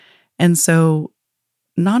And so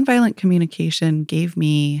nonviolent communication gave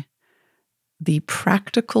me the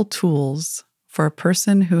practical tools for a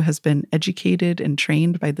person who has been educated and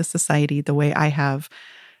trained by the society the way I have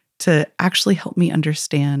to actually help me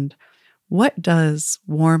understand, what does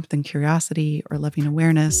warmth and curiosity or loving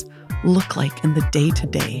awareness look like in the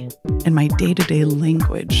day-to-day, in my day-to-day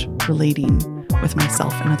language relating with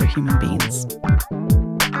myself and other human beings.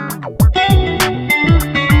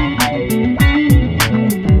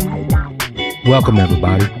 Welcome,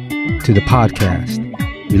 everybody, to the podcast,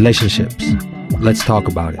 Relationships. Let's talk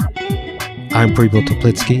about it. I'm Prepo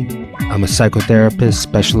Teplitsky. I'm a psychotherapist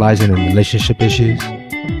specializing in relationship issues.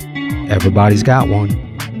 Everybody's got one.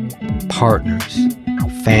 Partners,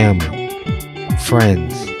 family,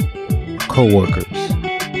 friends, co-workers,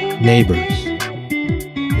 neighbors,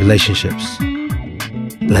 relationships.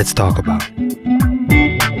 Let's talk about it.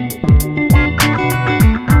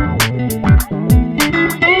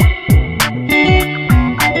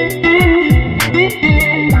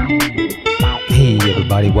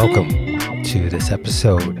 Welcome to this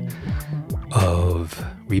episode of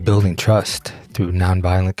Rebuilding Trust Through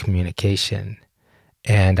Nonviolent Communication.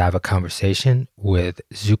 And I have a conversation with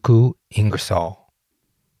Zuku Ingersoll.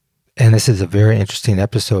 And this is a very interesting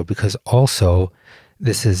episode because also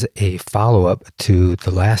this is a follow-up to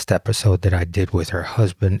the last episode that I did with her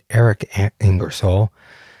husband, Eric Ingersoll.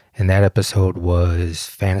 And that episode was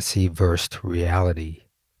Fantasy versus Reality.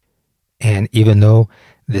 And even though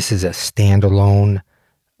this is a standalone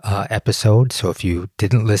episode, so if you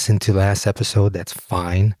didn't listen to last episode, that's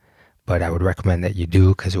fine, but I would recommend that you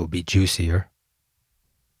do because it will be juicier.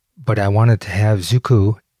 But I wanted to have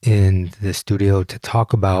Zuku in the studio to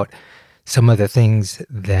talk about some of the things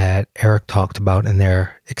that Eric talked about in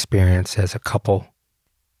their experience as a couple,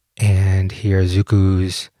 and hear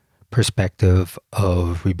Zuku's perspective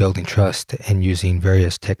of rebuilding trust and using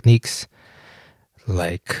various techniques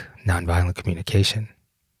like nonviolent communication.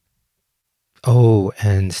 Oh,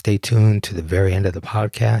 and stay tuned to the very end of the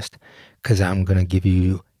podcast because I'm going to give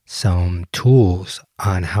you some tools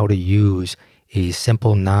on how to use a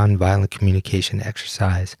simple nonviolent communication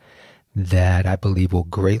exercise that I believe will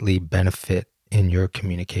greatly benefit in your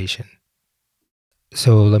communication.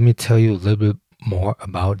 So let me tell you a little bit more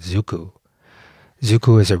about Zuku.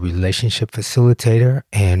 Zuku is a relationship facilitator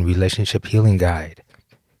and relationship healing guide.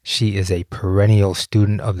 She is a perennial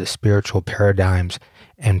student of the spiritual paradigms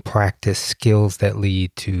and practice skills that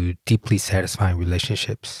lead to deeply satisfying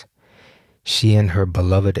relationships. She and her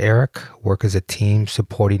beloved Eric work as a team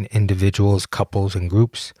supporting individuals, couples, and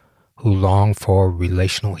groups who long for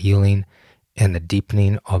relational healing and the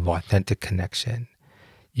deepening of authentic connection.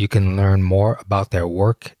 You can learn more about their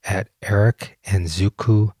work at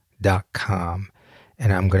ericandzuku.com,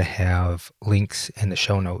 and I'm going to have links in the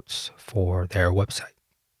show notes for their website.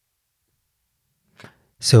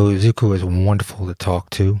 So Zuku is wonderful to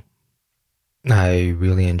talk to. I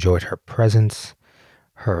really enjoyed her presence,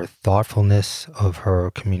 her thoughtfulness of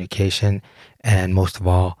her communication, and most of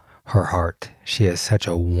all, her heart. She has such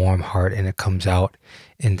a warm heart, and it comes out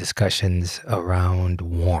in discussions around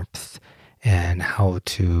warmth and how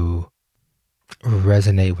to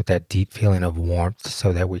resonate with that deep feeling of warmth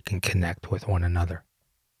so that we can connect with one another.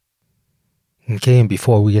 Okay, and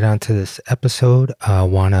before we get on to this episode, I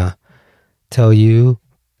want to tell you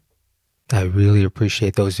I really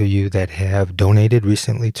appreciate those of you that have donated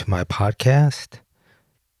recently to my podcast.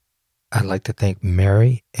 I'd like to thank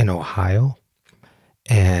Mary in Ohio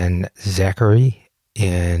and Zachary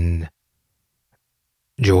in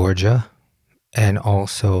Georgia and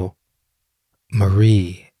also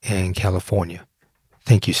Marie in California.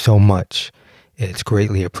 Thank you so much. It's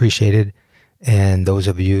greatly appreciated. And those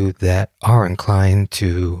of you that are inclined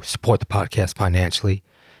to support the podcast financially,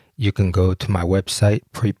 you can go to my website,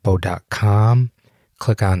 prepo.com,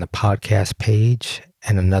 click on the podcast page,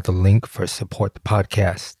 and another link for support the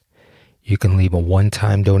podcast. You can leave a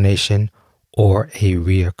one-time donation or a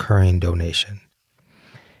reoccurring donation.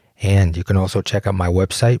 And you can also check out my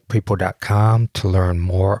website, prepo.com, to learn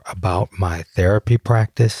more about my therapy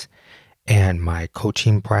practice and my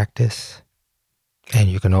coaching practice. And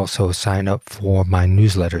you can also sign up for my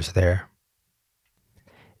newsletters there.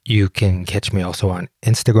 You can catch me also on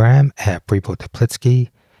Instagram at Prepo Teplitsky,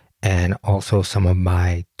 and also some of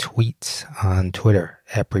my tweets on Twitter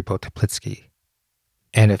at Prepo Teplitsky.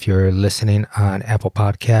 And if you're listening on Apple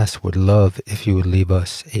Podcasts, would love if you would leave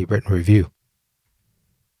us a written review.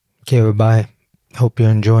 Okay, everybody. Hope you're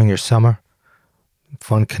enjoying your summer.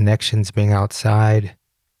 Fun connections, being outside,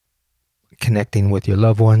 connecting with your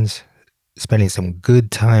loved ones, spending some good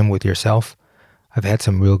time with yourself. I've had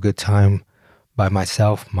some real good time by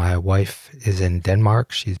myself. My wife is in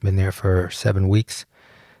Denmark. She's been there for 7 weeks.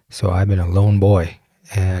 So I've been a lone boy,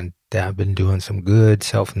 and I've been doing some good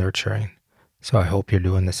self-nurturing. So I hope you're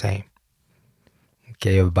doing the same.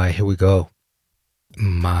 Okay, everybody, here we go.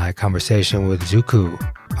 My conversation with Zuku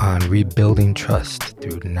on rebuilding trust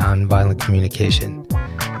through nonviolent communication.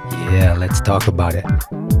 Yeah, let's talk about it.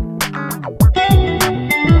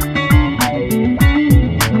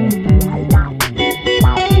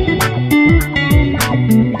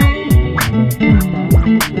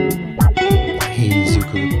 Hey,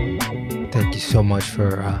 Zuku. Thank you so much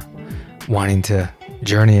for wanting to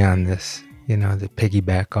journey on this, the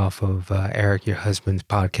piggyback off of Eric, your husband's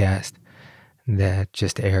podcast that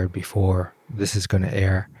just aired before this is going to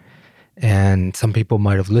air. And some people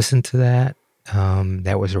might have listened to that.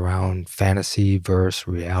 That was around fantasy versus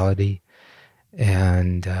reality.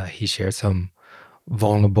 And he shared some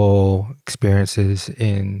vulnerable experiences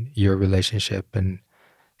in your relationship. And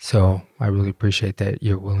so I really appreciate that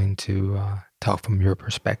you're willing to talk from your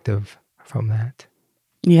perspective from that.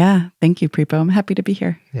 Yeah. Thank you, Prepo. I'm happy to be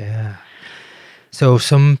here. Yeah. So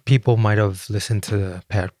some people might have listened to the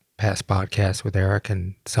past podcast with Eric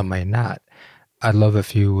and some may not. I'd love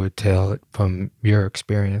if you would tell it from your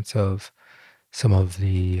experience of some of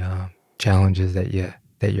the challenges that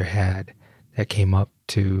you had that came up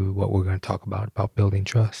to what we're going to talk about building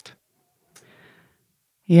trust.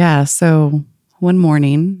 Yeah. So one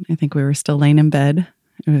morning, I think we were still laying in bed.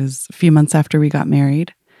 It was a few months after we got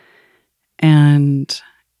married. And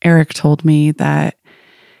Eric told me that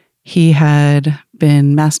he had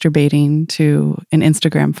been masturbating to an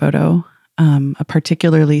Instagram photo, a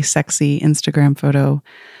particularly sexy Instagram photo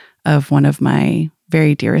of one of my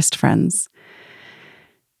very dearest friends.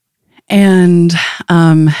 And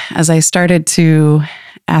as I started to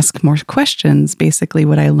ask more questions, basically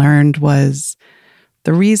what I learned was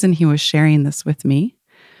the reason he was sharing this with me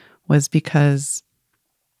was because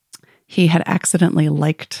he had accidentally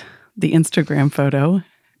liked the Instagram photo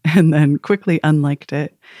and then quickly unliked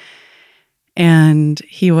it. And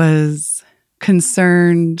he was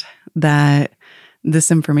concerned that this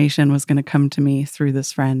information was going to come to me through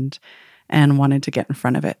this friend and wanted to get in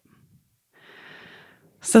front of it.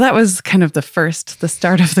 So that was kind of the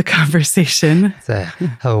start of the conversation. It's a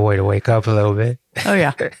hell of a way to wake up a little bit. Oh,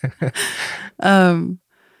 yeah.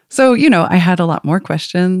 So, I had a lot more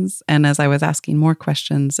questions. And as I was asking more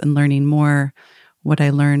questions and learning more, what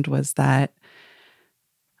I learned was that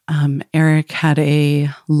Eric had a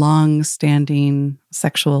long-standing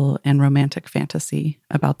sexual and romantic fantasy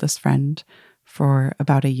about this friend for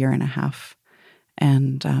about 1.5 years.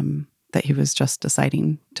 And that he was just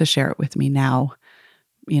deciding to share it with me now,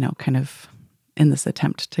 kind of in this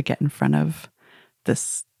attempt to get in front of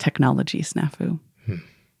this technology snafu.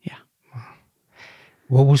 Yeah. Wow.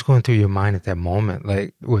 What was going through your mind at that moment?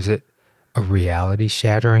 Like, was it a reality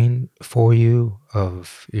shattering for you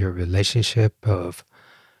of your relationship of,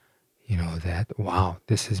 that, wow,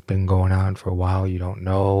 this has been going on for a while, you don't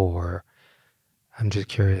know, or I'm just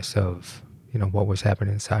curious of, what was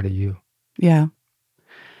happening inside of you? Yeah.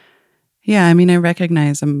 Yeah. I mean, I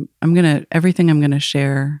recognize everything I'm going to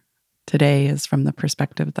share today is from the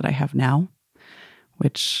perspective that I have now,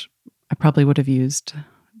 which I probably would have used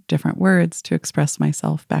different words to express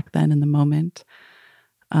myself back then in the moment.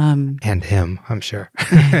 And him, I'm sure.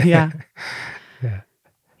 Yeah. Yeah.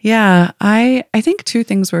 Yeah. I think 2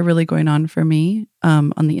 things were really going on for me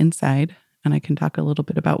on the inside, and I can talk a little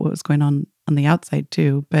bit about what was going on the outside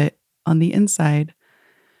too. But on the inside,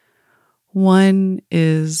 one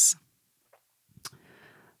is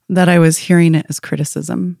that I was hearing it as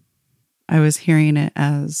criticism. I was hearing it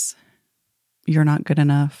as, you're not good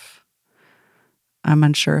enough. I'm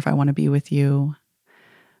unsure if I want to be with you.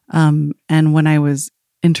 And when I was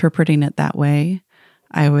interpreting it that way,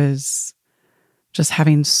 I was just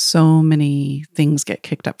having so many things get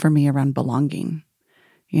kicked up for me around belonging.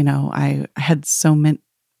 I had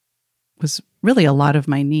was really a lot of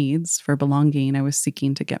my needs for belonging I was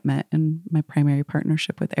seeking to get met in my primary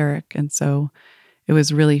partnership with Eric. And so it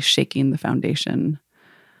was really shaking the foundation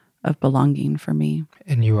of belonging for me.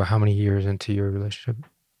 And you were how many years into your relationship?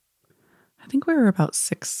 I think we were about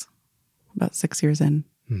 6 years in.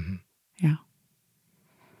 Mm-hmm. Yeah.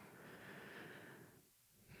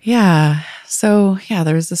 Yeah. So,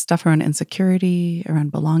 there was this stuff around insecurity,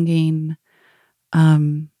 around belonging.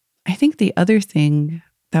 I think the other thing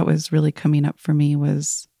that was really coming up for me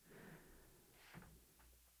was,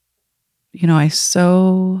 I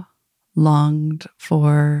so longed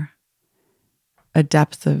for a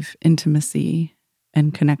depth of intimacy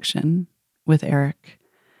and connection with Eric,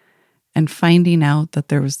 and finding out that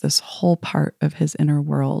there was this whole part of his inner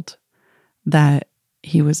world that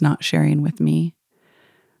he was not sharing with me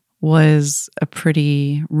was a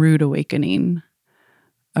pretty rude awakening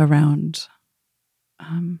around,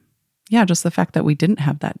 just the fact that we didn't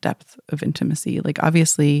have that depth of intimacy. Like,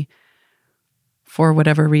 obviously, for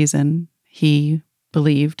whatever reason, he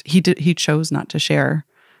believed he chose not to share,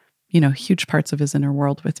 huge parts of his inner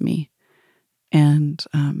world with me. And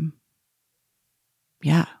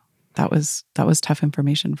that was tough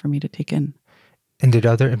information for me to take in. And did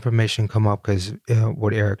other information come up? Because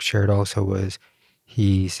what Eric shared also was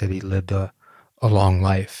he said he lived a long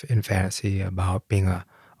life in fantasy about being a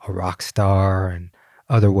rock star and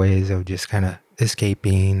other ways of just kind of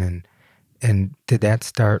escaping. And did that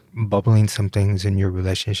start bubbling some things in your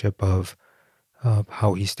relationship of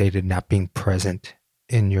how he stated not being present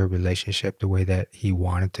in your relationship the way that he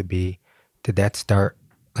wanted to be? Did that start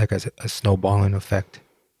like as a snowballing effect?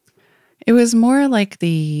 It was more like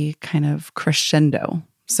the kind of crescendo.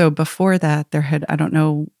 So before that, I don't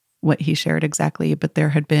know what he shared exactly, but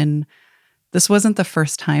this wasn't the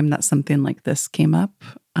first time that something like this came up,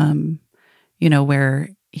 where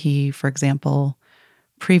he, for example,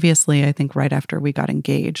 previously, I think right after we got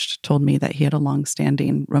engaged, told me that he had a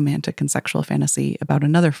longstanding romantic and sexual fantasy about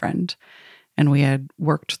another friend. And we had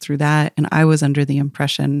worked through that. And I was under the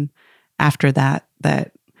impression after that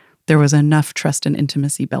there was enough trust and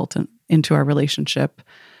intimacy built into our relationship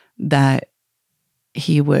that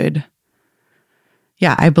he would,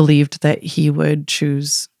 I believed that he would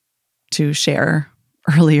choose to share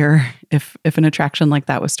earlier if an attraction like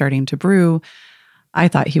that was starting to brew. I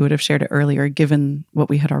thought he would have shared it earlier, given what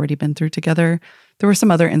we had already been through together. There were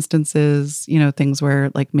some other instances, things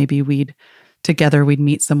where like maybe we'd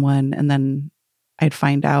meet someone and then I'd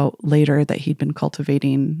find out later that he'd been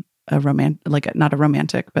cultivating not a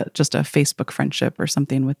romantic, but just a Facebook friendship or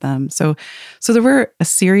something with them. So there were a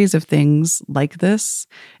series of things like this.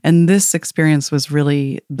 And this experience was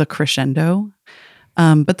really the crescendo.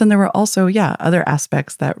 But then there were also, other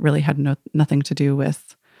aspects that really had nothing to do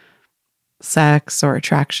with sex or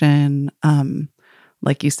attraction.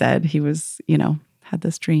 Like you said, he was, had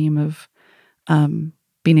this dream of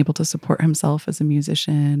being able to support himself as a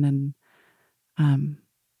musician. And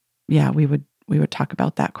we would talk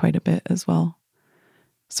about that quite a bit as well.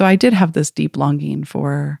 So I did have this deep longing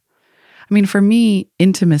for me,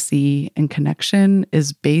 intimacy and connection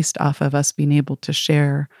is based off of us being able to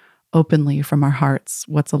share openly from our hearts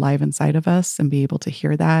what's alive inside of us and be able to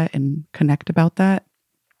hear that and connect about that.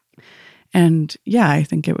 And I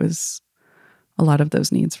think it was a lot of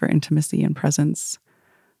those needs for intimacy and presence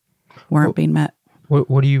weren't being met.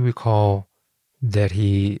 What do you recall that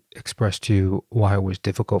he expressed to you why it was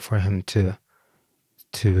difficult for him to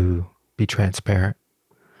be transparent?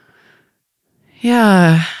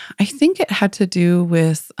 Yeah, I think it had to do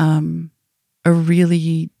with a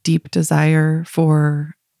really deep desire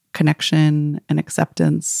for connection and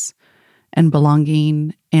acceptance and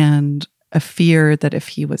belonging, and a fear that if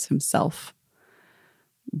he was himself,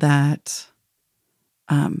 that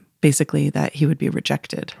basically that he would be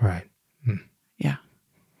rejected. Right. Yeah.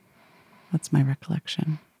 That's my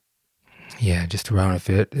recollection. Yeah, just around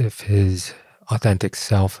if his authentic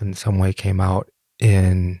self in some way came out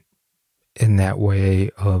in that way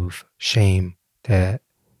of shame, that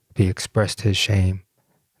if he expressed his shame,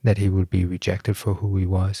 that he would be rejected for who he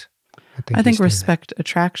was. I think respect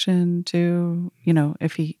attraction too,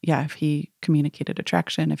 if he communicated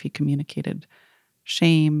attraction, if he communicated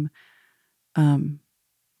shame.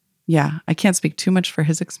 I can't speak too much for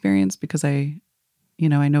his experience because I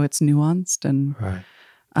know it's nuanced and right.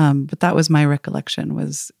 But that was my recollection,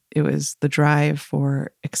 it was the drive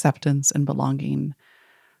for acceptance and belonging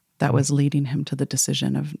that was leading him to the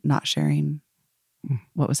decision of not sharing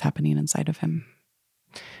what was happening inside of him.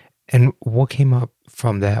 And what came up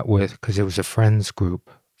from that because it was a friends group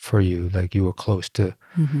for you, like you were close to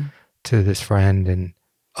this friend and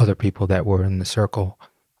other people that were in the circle.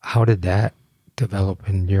 How did that develop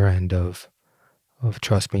in your end of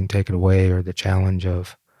trust being taken away or the challenge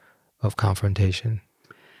of confrontation?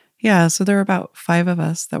 Yeah, so there were about 5 of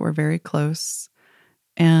us that were very close.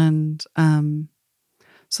 And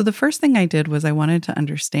so the first thing I did was I wanted to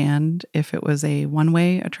understand if it was a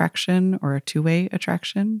one-way attraction or a two-way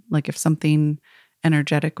attraction. Like if something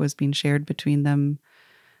energetic was being shared between them,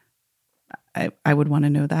 I would want to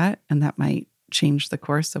know that, and that might change the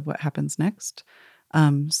course of what happens next.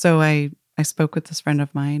 So I spoke with this friend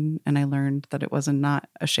of mine, and I learned that it was not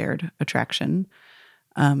a shared attraction.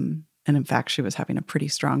 And in fact, she was having a pretty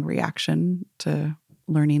strong reaction to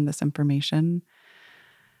learning this information.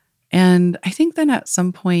 And I think then at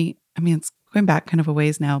some point, it's going back kind of a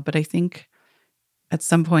ways now, but I think at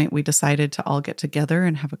some point we decided to all get together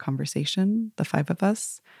and have a conversation, the five of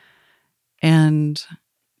us. And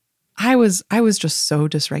I was just so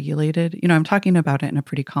dysregulated. I'm talking about it in a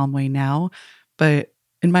pretty calm way now, but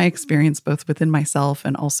in my experience, both within myself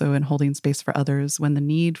and also in holding space for others, when the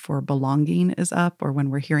need for belonging is up or when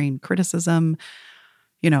we're hearing criticism,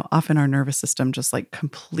 often our nervous system just like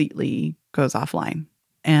completely goes offline.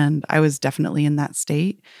 And I was definitely in that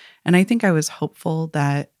state. And I think I was hopeful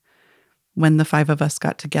that when the five of us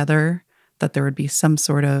got together, that there would be some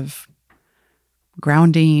sort of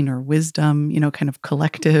grounding or wisdom, kind of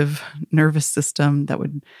collective nervous system that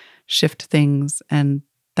would shift things. And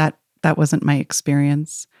that wasn't my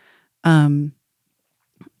experience. I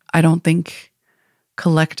don't think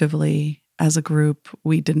collectively as a group,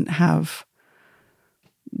 we didn't have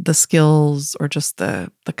the skills or just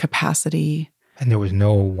the capacity. And there was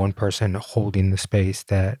no one person holding the space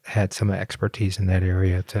that had some expertise in that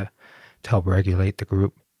area to help regulate the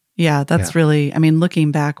group. Yeah, that's really,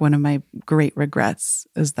 looking back, one of my great regrets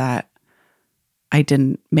is that I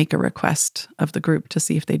didn't make a request of the group to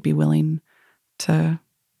see if they'd be willing to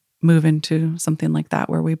move into something like that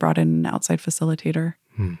where we brought in an outside facilitator.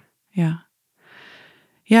 Yeah.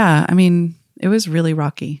 Yeah, it was really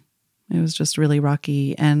rocky. It was just really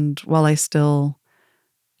rocky. And while I still,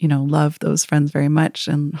 love those friends very much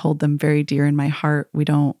and hold them very dear in my heart, we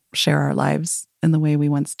don't share our lives in the way we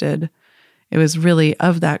once did. It was really,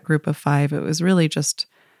 of that group of five, it was really just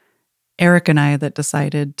Eric and I that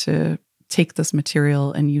decided to take this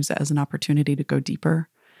material and use it as an opportunity to go deeper.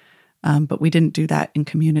 But we didn't do that in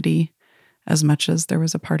community as much as there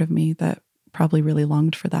was a part of me that probably really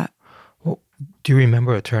longed for that. Well, do you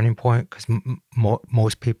remember a turning point? Because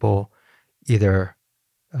most people either,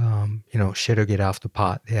 shit or get off the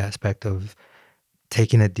pot, the aspect of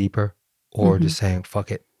taking it deeper or just saying,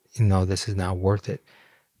 fuck it, this is not worth it.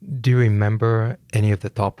 Do you remember any of the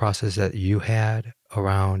thought process that you had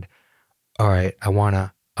around, all right, I want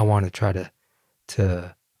to try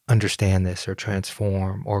to understand this or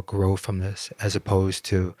transform or grow from this, as opposed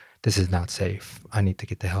to, this is not safe, I need to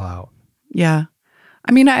get the hell out? Yeah.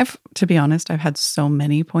 To be honest, I've had so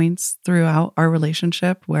many points throughout our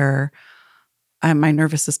relationship where my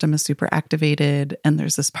nervous system is super activated and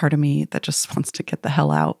there's this part of me that just wants to get the hell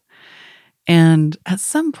out. And at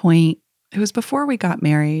some point, it was before we got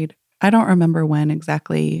married, I don't remember when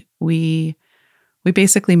exactly, we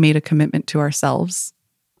basically made a commitment to ourselves.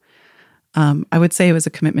 I would say it was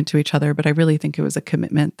a commitment to each other, but I really think it was a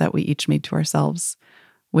commitment that we each made to ourselves,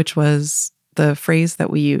 which was, the phrase that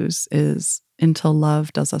we use is, until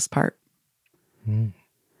love does us part. And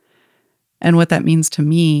what that means to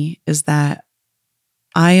me is that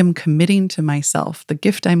I am committing to myself. The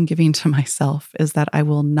gift I'm giving to myself is that I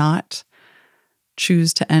will not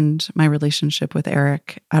choose to end my relationship with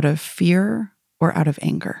Eric out of fear or out of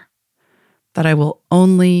anger. That I will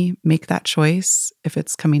only make that choice if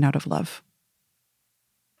it's coming out of love.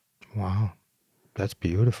 Wow, that's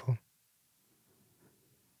beautiful.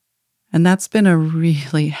 And that's been a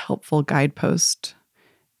really helpful guidepost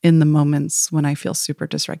in the moments when I feel super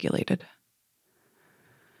dysregulated.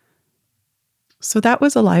 So that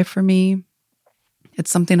was alive for me.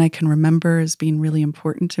 It's something I can remember as being really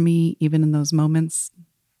important to me, even in those moments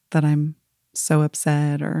that I'm so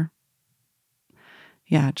upset or,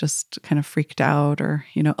 just kind of freaked out, or,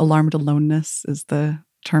 alarmed aloneness is the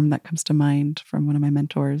term that comes to mind from one of my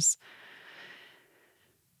mentors.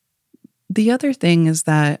 The other thing is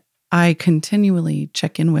that I continually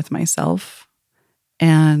check in with myself.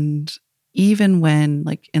 And even when,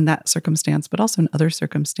 like in that circumstance, but also in other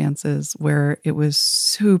circumstances where it was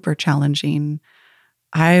super challenging,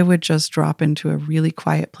 I would just drop into a really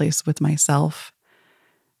quiet place with myself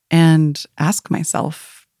and ask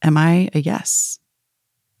myself, am I a yes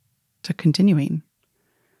to continuing?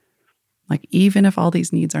 Like, even if all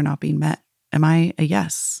these needs are not being met, am I a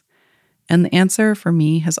yes? And the answer for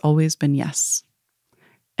me has always been yes.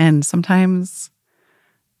 And sometimes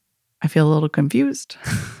I feel a little confused,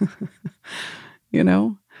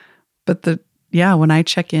 but when I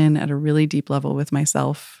check in at a really deep level with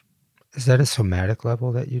myself. Is that a somatic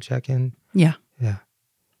level that you check in? Yeah. Yeah.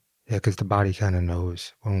 Yeah, because the body kind of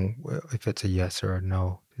knows if it's a yes or a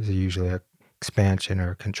no. There's usually a expansion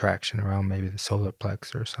or a contraction around maybe the solar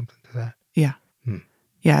plex or something to that. Yeah.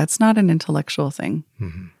 Yeah, it's not an intellectual thing.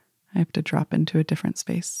 Mm-hmm. I have to drop into a different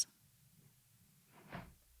space.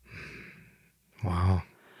 Wow.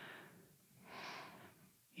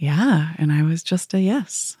 Yeah, and I was just a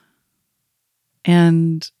yes.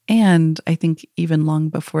 And I think even long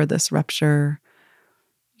before this rupture,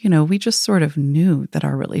 we just sort of knew that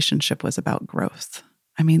our relationship was about growth.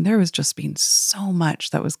 I mean, there was just being so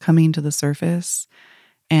much that was coming to the surface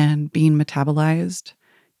and being metabolized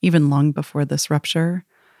even long before this rupture.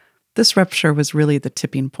 This rupture was really the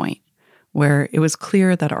tipping point where it was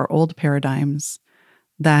clear that our old paradigms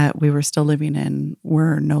that we were still living in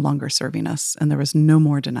were no longer serving us, and there was no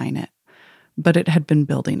more denying it. But it had been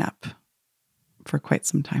building up for quite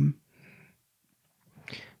some time.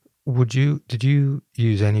 Did you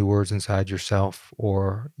use any words inside yourself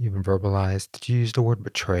or even verbalize? Did you use the word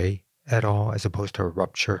betray at all as opposed to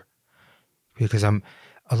rupture? Because a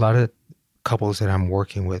lot of couples that I'm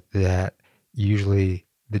working with, that usually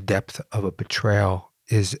the depth of a betrayal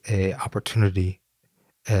is a opportunity,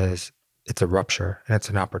 as it's a rupture, and it's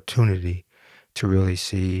an opportunity to really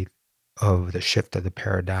see of the shift of the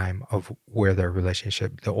paradigm of where their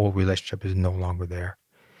relationship, the old relationship, is no longer there.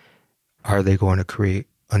 Are they going to create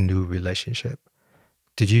a new relationship?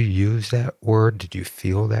 Did you use that word? Did you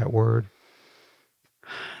feel that word?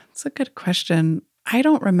 It's a good question. I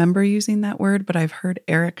don't remember using that word, but I've heard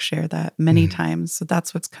Eric share that many times. So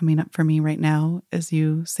that's what's coming up for me right now as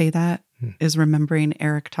you say that, is remembering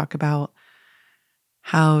Eric talk about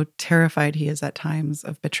how terrified he is at times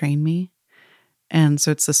of betraying me. And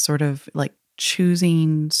so it's this sort of like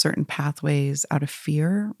choosing certain pathways out of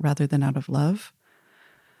fear rather than out of love,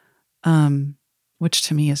 which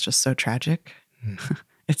to me is just so tragic.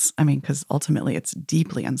 Because ultimately it's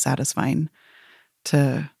deeply unsatisfying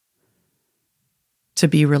to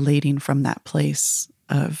be relating from that place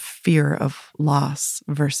of fear of loss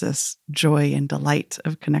versus joy and delight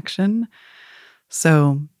of connection.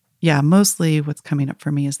 So yeah, mostly what's coming up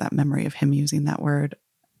for me is that memory of him using that word.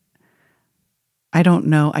 I don't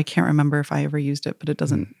know. I can't remember if I ever used it, but it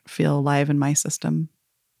doesn't feel alive in my system.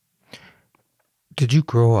 Did you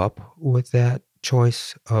grow up with that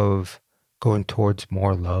choice of going towards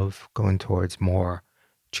more love, going towards more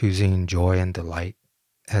choosing joy and delight,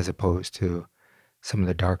 as opposed to some of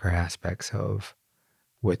the darker aspects of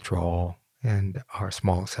withdrawal and our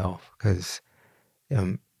small self? Because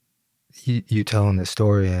you telling the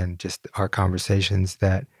story and just our conversations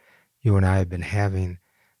that you and I have been having,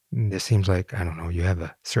 this seems like, I don't know, you have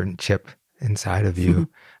a certain chip inside of you.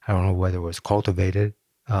 I don't know whether it was cultivated,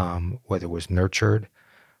 whether it was nurtured,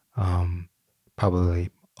 probably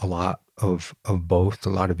a lot of both, a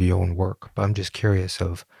lot of your own work. But I'm just curious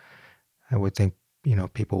I would think,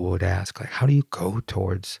 people would ask, like, how do you go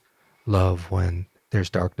towards love when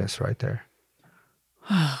there's darkness right there?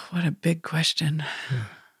 Oh, what a big question. Yeah.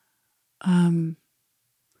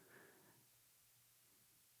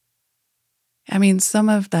 Some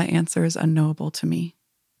of that answer is unknowable to me.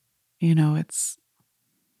 I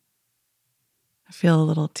feel a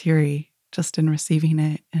little teary just in receiving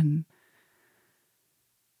it. And,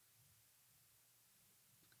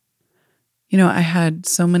 I had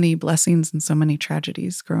so many blessings and so many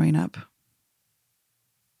tragedies growing up.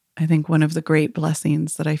 I think one of the great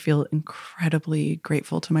blessings that I feel incredibly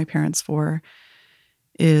grateful to my parents for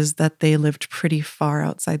is that they lived pretty far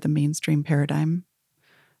outside the mainstream paradigm.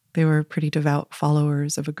 They were pretty devout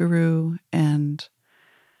followers of a guru, and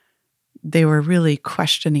they were really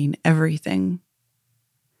questioning everything,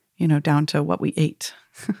 down to what we ate.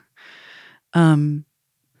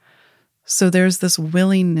 So there's this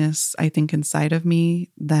willingness, I think, inside of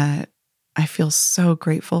me that I feel so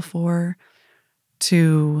grateful for,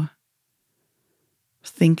 to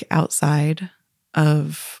think outside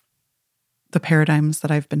of the paradigms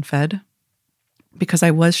that I've been fed, because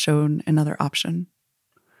I was shown another option.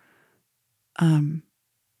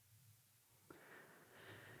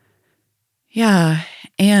 Yeah.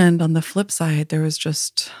 And on the flip side, there was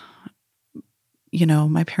just,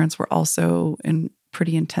 my parents were also in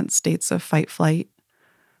pretty intense states of fight flight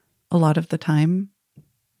a lot of the time.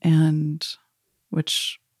 And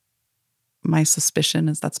which my suspicion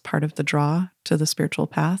is that's part of the draw to the spiritual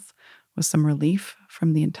path, was some relief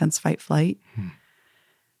from the intense fight flight.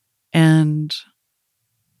 And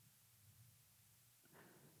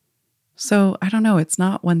so I don't know, it's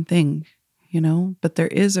not one thing, but there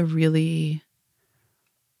is a really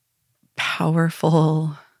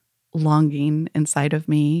powerful longing inside of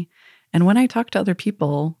me. And when I talk to other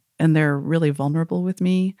people and they're really vulnerable with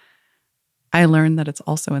me, I learn that it's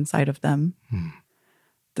also inside of them.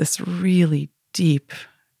 This really deep,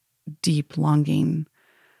 deep longing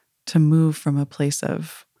to move from a place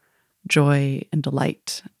of joy and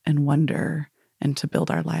delight and wonder, and to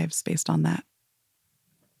build our lives based on that.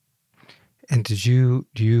 And do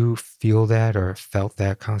you feel that or felt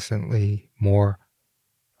that constantly more,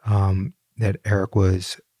 that Eric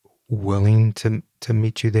was willing to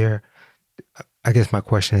meet you there? I guess my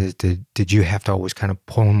question is, did you have to always kind of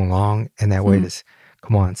pull him along in that way to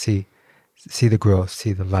come on, see see the growth,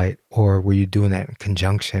 see the light, or were you doing that in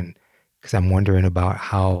conjunction? Because I'm wondering about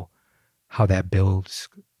how that builds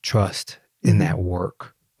trust in that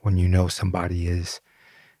work when you know somebody is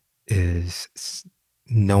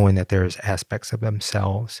knowing that there's aspects of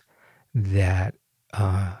themselves that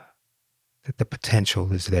that the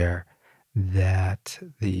potential is there, that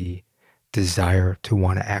the desire to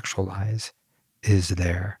want to actualize is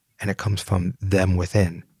there, and it comes from them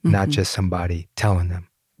within, not just somebody telling them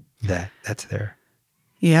that that's there.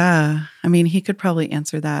 Yeah. I mean, he could probably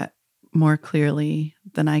answer that more clearly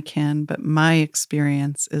than I can, but my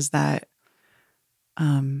experience is that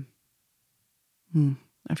I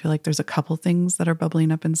feel like there's a couple things that are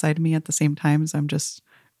bubbling up inside me at the same time. So I'm just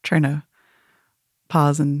trying to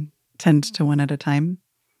pause and tend to one at a time.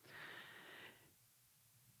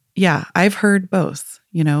 Yeah, I've heard both,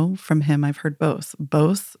 from him. I've heard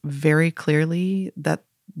both very clearly that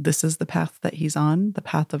this is the path that he's on, the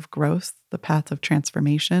path of growth, the path of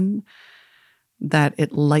transformation, that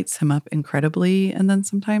it lights him up incredibly. And then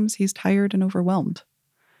sometimes he's tired and overwhelmed.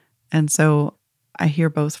 And so I hear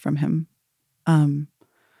both from him.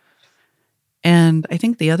 And I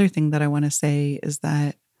think the other thing that I want to say is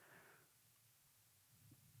that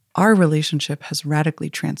our relationship has radically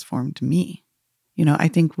transformed me. I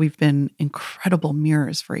think we've been incredible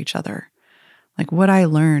mirrors for each other. Like what I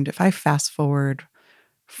learned, if I fast forward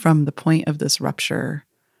from the point of this rupture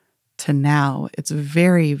to now, it's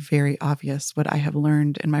very, very obvious what I have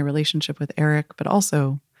learned in my relationship with Eric, but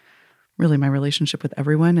also really my relationship with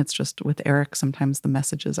everyone. It's just with Eric, sometimes the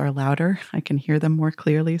messages are louder. I can hear them more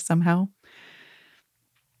clearly somehow.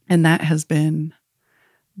 And that has been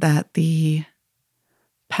that the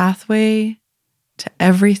pathway to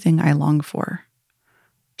everything I long for,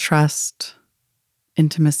 trust,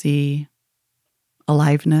 intimacy,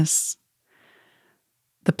 aliveness,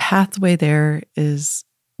 the pathway there is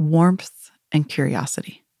warmth and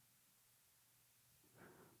curiosity.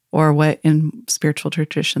 Or what in spiritual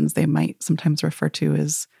traditions they might sometimes refer to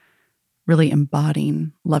as really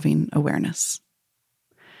embodying loving awareness.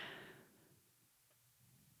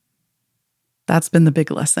 That's been the big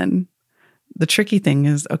lesson. The tricky thing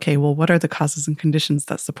is, okay, well, what are the causes and conditions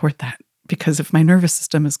that support that? Because if my nervous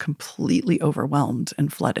system is completely overwhelmed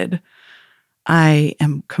and flooded, I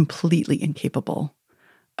am completely incapable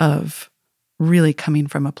of really coming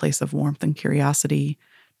from a place of warmth and curiosity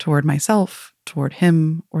toward myself, toward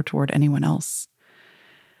him, or toward anyone else.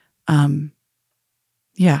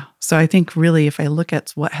 So I think really if I look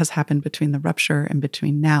at what has happened between the rupture and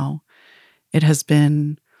between now, it has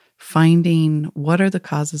been finding what are the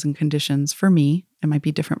causes and conditions for me, it might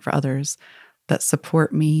be different for others, that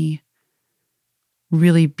support me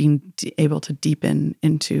really being able to deepen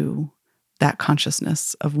into that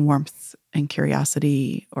consciousness of warmth and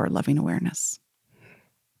curiosity or loving awareness.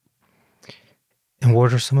 And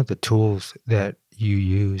what are some of the tools that you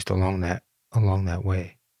used along that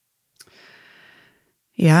way?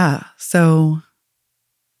 Yeah. So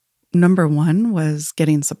number one was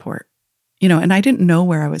getting support, and I didn't know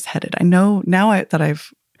where I was headed. I know now that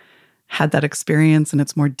I've had that experience and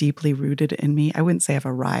it's more deeply rooted in me. I wouldn't say I've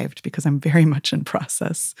arrived because I'm very much in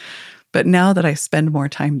process, but now that I spend more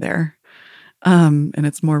time there, and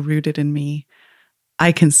it's more rooted in me,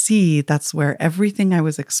 I can see that's where everything I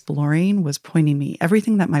was exploring was pointing me.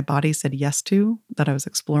 Everything that my body said yes to that I was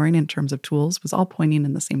exploring in terms of tools was all pointing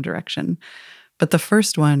in the same direction. But the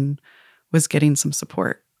first one was getting some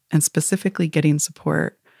support, and specifically getting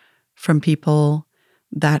support from people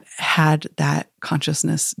that had that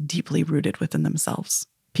consciousness deeply rooted within themselves.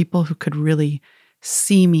 People who could really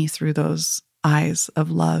see me through those eyes of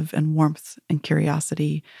love and warmth and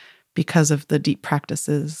curiosity because of the deep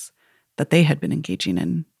practices that they had been engaging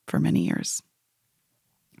in for many years.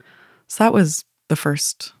 So that was the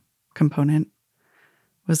first component,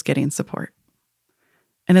 was getting support.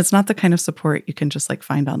 And it's not the kind of support you can just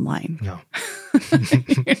find online. No.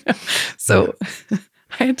 So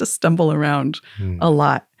I had to stumble around a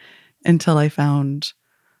lot until I found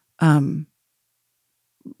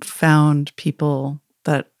people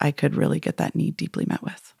that I could really get that need deeply met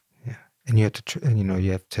with. Yeah. And you have to,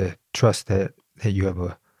 you have to trust that you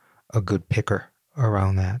have a good picker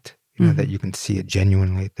around that, that you can see it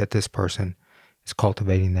genuinely, that this person is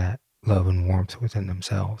cultivating that love and warmth within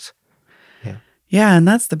themselves. Yeah. Yeah. And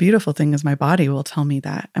that's the beautiful thing, is my body will tell me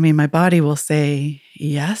that. I mean, my body will say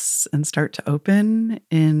yes and start to open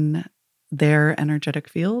in their energetic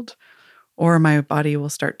field, or my body will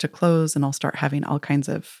start to close and I'll start having all kinds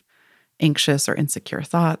of anxious or insecure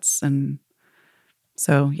thoughts. And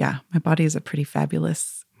so, yeah, my body is a pretty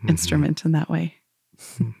fabulous instrument in that way.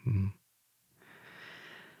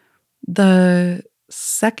 The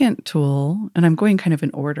second tool, and I'm going kind of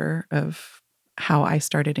in order of how I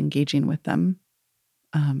started engaging with them.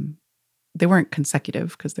 They weren't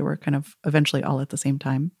consecutive because they were kind of eventually all at the same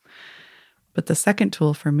time. But the second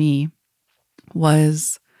tool for me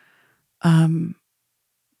was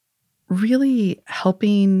really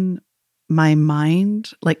helping my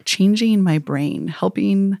mind, like changing my brain,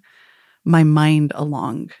 helping my mind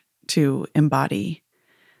along to embody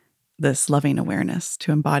this loving awareness,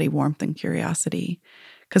 to embody warmth and curiosity.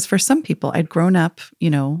 Because for some people, I'd grown up,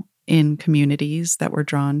 in communities that were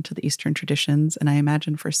drawn to the Eastern traditions. And I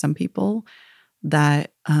imagine for some people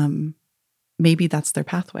that maybe that's their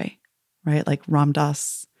pathway, right? Like Ram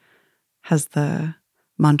Dass has the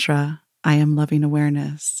mantra, I am loving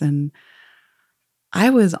awareness. And I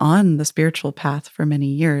was on the spiritual path for many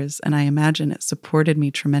years, and I imagine it supported me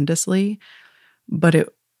tremendously. But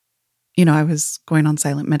I was going on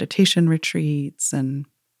silent meditation retreats and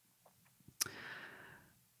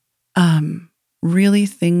really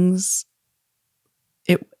things.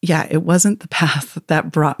 It wasn't the path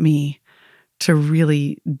that brought me to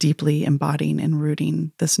really deeply embodying and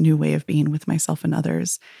rooting this new way of being with myself and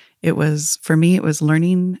others. For me, it was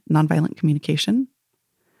learning nonviolent communication.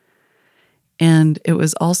 And it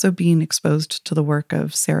was also being exposed to the work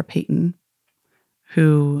of Sarah Payton,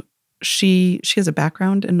 who she has a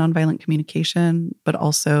background in nonviolent communication, but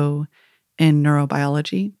also in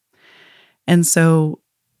neurobiology. And so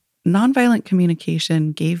nonviolent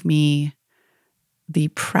communication gave me the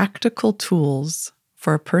practical tools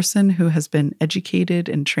for a person who has been educated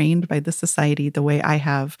and trained by the society the way I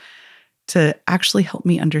have to actually help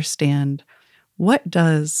me understand what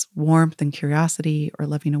does warmth and curiosity or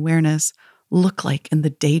loving awareness look like in the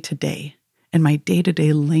day-to-day, in my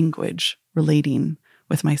day-to-day language relating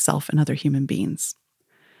with myself and other human beings.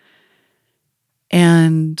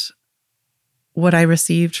 And what I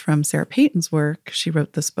received from Sarah Payton's work, she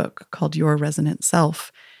wrote this book called Your Resonant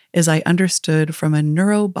Self, is I understood from a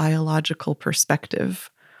neurobiological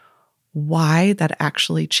perspective why that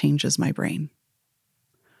actually changes my brain.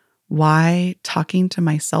 Why talking to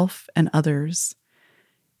myself and others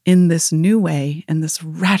in this new way, in this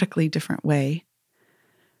radically different way,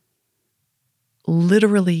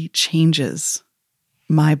 literally changes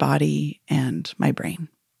my body and my brain.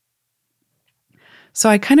 So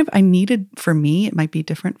I needed, for me, it might be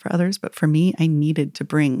different for others, but for me, I needed to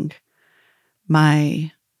bring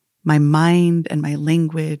my mind and my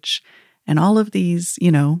language and all of these,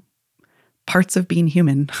 parts of being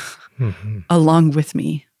human along with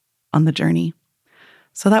me on the journey.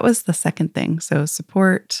 So that was the second thing. So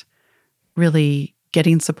support, really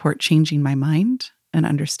getting support, changing my mind and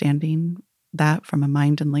understanding that from a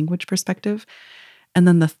mind and language perspective. And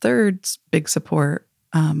then the third big support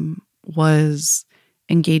was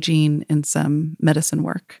engaging in some medicine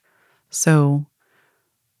work. So,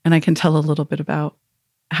 and I can tell a little bit about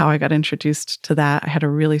how I got introduced to that. I had a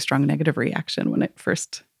really strong negative reaction when it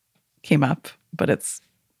first came up, but it's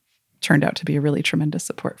turned out to be a really tremendous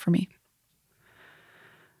support for me.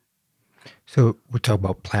 So we talk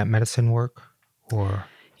about plant medicine work, or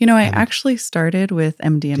I actually started with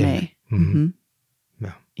MDMA. Mm-hmm.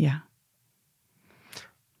 Yeah.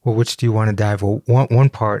 Well, which do you want to dive? Well, one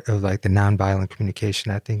part of like the nonviolent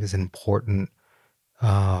communication, I think, is an important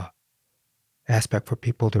aspect for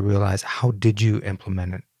people to realize. How did you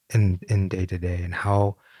implement it in day to day, and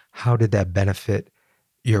how did that benefit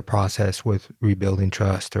your process with rebuilding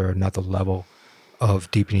trust or another level of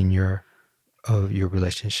deepening your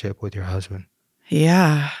relationship with your husband?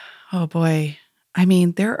 Yeah. Oh boy. I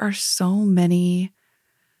mean, there are so many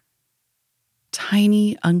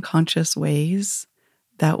tiny unconscious ways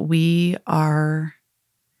that we are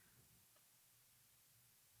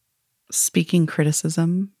speaking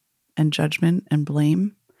criticism and judgment and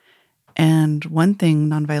blame. And one thing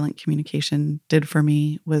nonviolent communication did for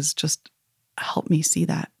me was just help me see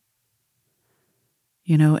that.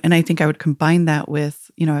 And I think I would combine that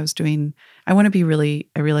with, I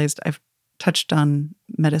realized I've touched on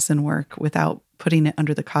medicine work without putting it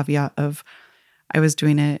under the caveat of I was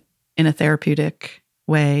doing it in a therapeutic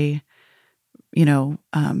way,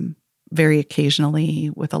 very occasionally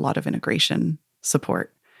with a lot of integration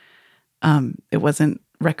support. It wasn't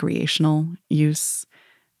recreational use.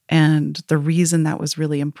 And the reason that was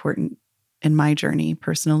really important in my journey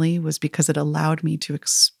personally was because it allowed me to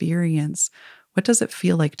experience what does it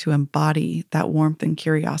feel like to embody that warmth and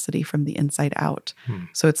curiosity from the inside out.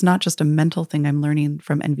 So it's not just a mental thing I'm learning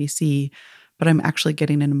from NVC, but I'm actually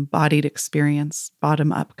getting an embodied experience,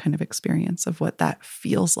 bottom up kind of experience of what that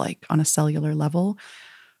feels like on a cellular level.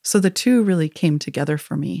 So the two really came together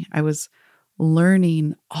for me. I was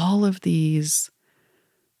learning all of these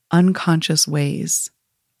unconscious ways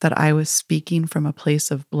that I was speaking from a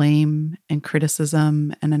place of blame and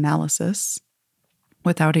criticism and analysis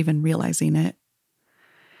without even realizing it.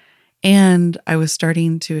 And I was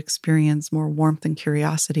starting to experience more warmth and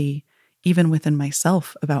curiosity, even within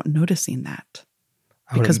myself, about noticing that.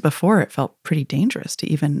 Because before it felt pretty dangerous to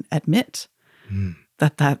even admit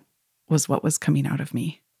that that was what was coming out of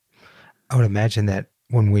me. I would imagine that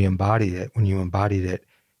when you embodied it,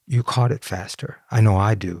 you caught it faster. I know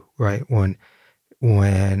I do, right?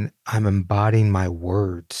 When I'm embodying my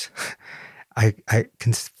words, I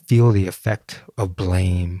can feel the effect of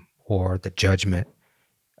blame or the judgment.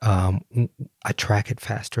 I track it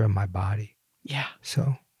faster in my body. Yeah.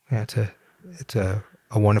 So yeah, it's a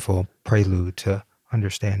wonderful prelude to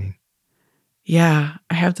understanding. Yeah.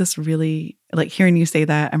 I have this really, like, hearing you say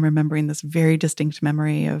that, I'm remembering this very distinct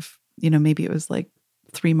memory of, maybe it was like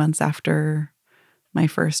 3 months after my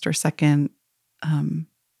first or second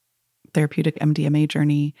therapeutic MDMA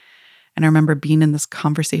journey. And I remember being in this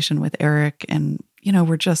conversation with Eric, and,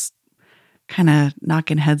 we're just kind of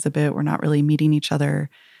knocking heads a bit. We're not really meeting each other.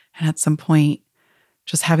 And at some point,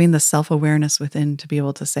 just having the self-awareness within to be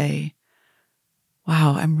able to say,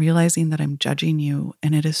 wow, I'm realizing that I'm judging you,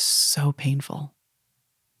 and it is so painful.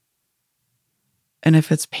 And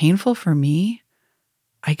if it's painful for me,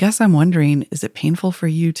 I guess I'm wondering, is it painful for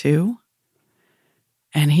you too?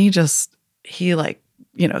 And he sat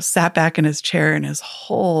back in his chair, and his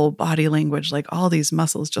whole body language, like all these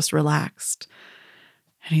muscles just relaxed.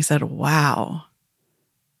 And he said, wow,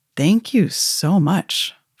 thank you so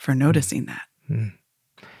much for noticing that. Mm.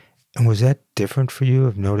 And was that different for you,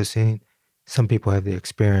 of noticing? Some people have the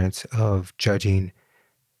experience of judging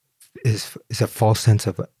is a false sense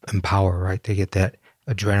of empower, right? They get that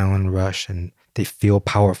adrenaline rush and they feel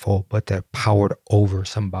powerful, but they're powered over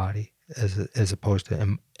somebody as opposed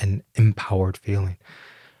to an empowered feeling.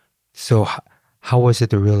 So how was it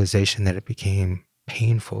the realization that it became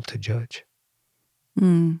painful to judge?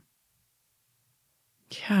 Yeah,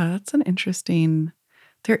 that's an interesting,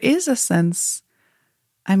 there is a sense,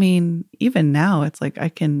 even now it's like I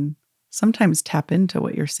can sometimes tap into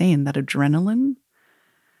what you're saying, that adrenaline.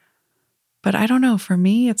 But I don't know, for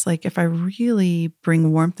me, it's like if I really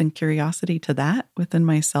bring warmth and curiosity to that within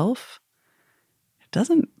myself, it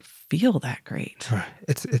doesn't feel that great.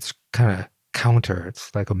 It's kind of counter.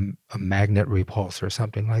 It's like a magnet repulse or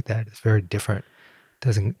something like that. It's very different.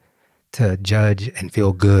 To judge and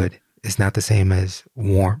feel good is not the same as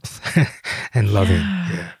warmth and loving.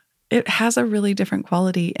 Yeah. It has a really different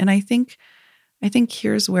quality. And I think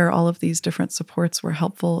here's where all of these different supports were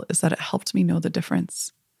helpful, is that it helped me know the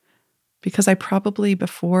difference. Because I probably,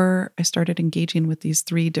 before I started engaging with these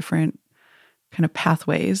 3 different kind of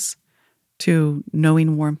pathways to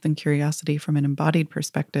knowing warmth and curiosity from an embodied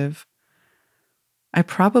perspective, I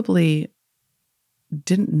probably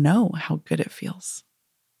didn't know how good it feels.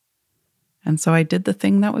 And so I did the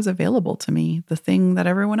thing that was available to me, the thing that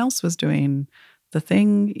everyone else was doing, the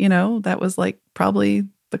thing, that was like probably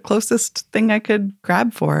the closest thing I could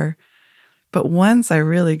grab for. But once I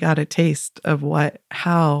really got a taste of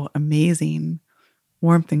how amazing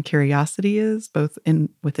warmth and curiosity is, both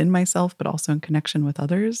within myself, but also in connection with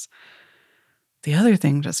others, the other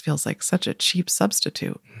thing just feels like such a cheap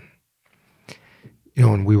substitute.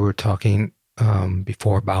 When we were talking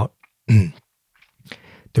before about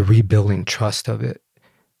the rebuilding trust of it,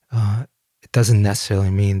 it doesn't necessarily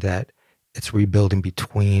mean that it's rebuilding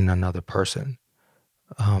between another person.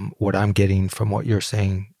 What I'm getting from what you're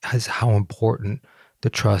saying is how important the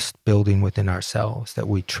trust building within ourselves, that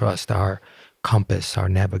we trust our compass, our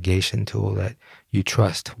navigation tool, that you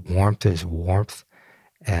trust warmth is warmth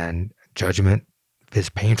and judgment is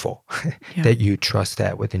painful, Yeah. that you trust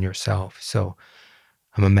that within yourself. So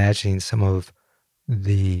I'm imagining some of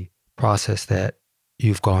the process that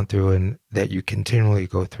you've gone through and that you continually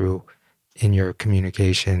go through in your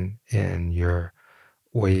communication, in your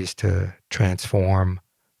ways to transform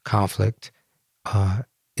conflict,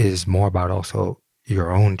 is more about also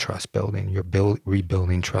your own trust building. You're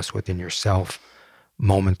rebuilding trust within yourself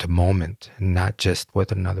moment to moment, and not just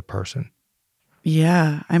with another person.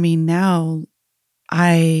 Yeah. Now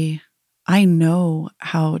I know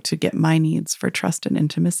how to get my needs for trust and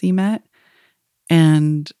intimacy met.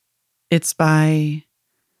 And it's by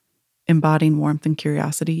embodying warmth and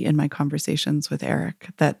curiosity in my conversations with Eric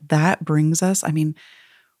that brings us.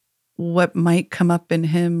 What might come up in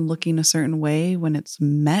him looking a certain way, when it's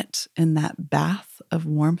met in that bath of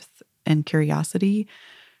warmth and curiosity,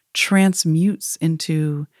 transmutes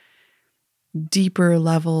into deeper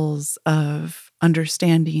levels of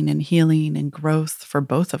understanding and healing and growth for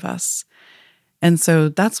both of us. And so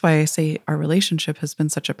that's why I say our relationship has been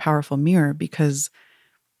such a powerful mirror, because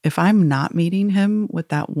if I'm not meeting him with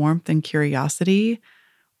that warmth and curiosity,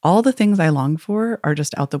 all the things I long for are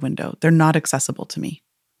just out the window. They're not accessible to me.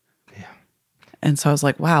 Yeah. And so I was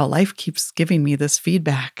like, wow, life keeps giving me this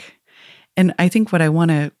feedback. And I think what I want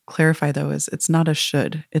to clarify, though, is it's not a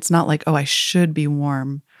should. It's not like, oh, I should be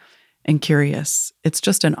warm and curious. It's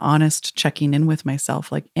just an honest checking in with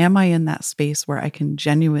myself. Like, am I in that space where I can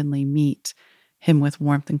genuinely meet him with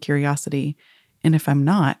warmth and curiosity? And if I'm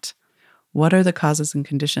not, what are the causes and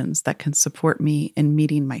conditions that can support me in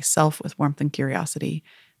meeting myself with warmth and curiosity?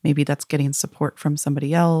 Maybe that's getting support from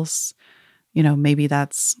somebody else. Maybe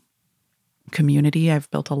that's community. I've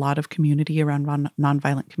built a lot of community around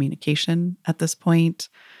nonviolent communication at this point.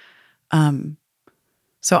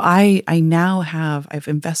 So I now I've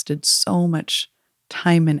invested so much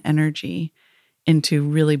time and energy into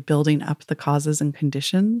really building up the causes and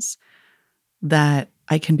conditions that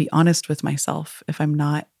I can be honest with myself if I'm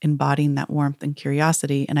not embodying that warmth and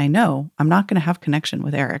curiosity. And I know I'm not going to have connection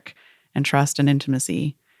with Eric and trust and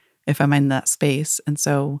intimacy if I'm in that space. And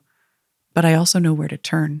so, but I also know where to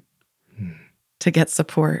turn to get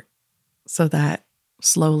support so that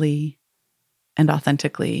slowly and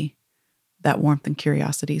authentically that warmth and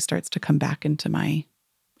curiosity starts to come back into my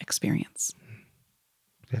experience.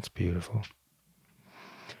 That's beautiful.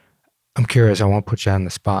 I'm curious, I won't put you on the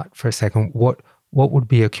spot for a second. What would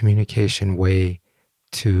be a communication way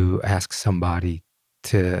to ask somebody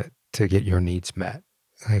to get your needs met?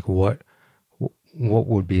 Like what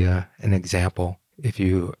would be an example if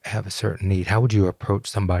you have a certain need? How would you approach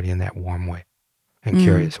somebody in that warm way and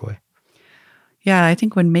curious way? Yeah, I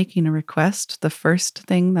think when making a request, the first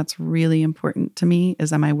thing that's really important to me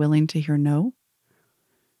is, am I willing to hear no?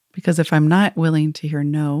 Because if I'm not willing to hear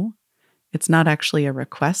no, it's not actually a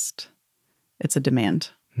request, it's a demand.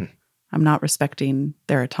 I'm not respecting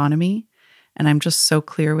their autonomy. And I'm just so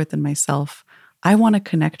clear within myself, I want to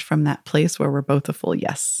connect from that place where we're both a full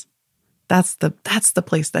yes. That's the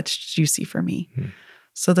place that's juicy for me.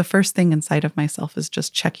 So the first thing inside of myself is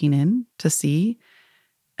just checking in to see,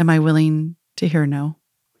 am I willing to hear no?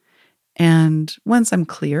 And once I'm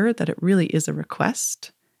clear that it really is a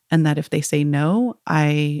request, and that if they say no,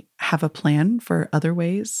 I have a plan for other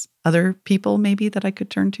ways, other people maybe that I could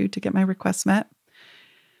turn to get my requests met.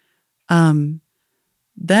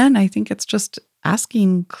 Then I think it's just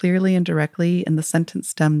asking clearly and directly, and the sentence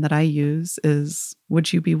stem that I use is,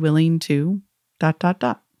 would you be willing to ...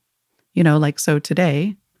 Like, so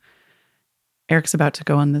today, Eric's about to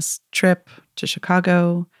go on this trip to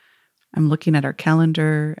Chicago. I'm looking at our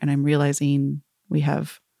calendar and I'm realizing we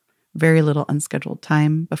have very little unscheduled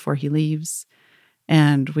time before he leaves.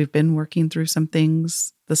 And we've been working through some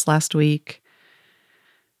things this last week.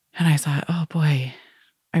 And I thought, oh boy,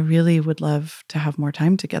 I really would love to have more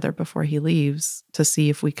time together before he leaves to see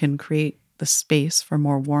if we can create the space for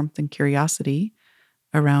more warmth and curiosity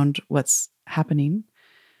around what's happening.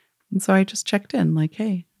 And so I just checked in like,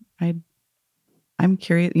 hey, I'm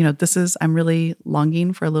curious, I'm really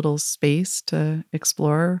longing for a little space to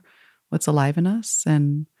explore what's alive in us.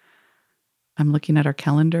 And I'm looking at our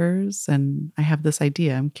calendars and I have this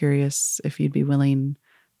idea. I'm curious if you'd be willing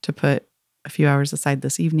to put a few hours aside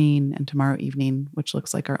this evening and tomorrow evening, which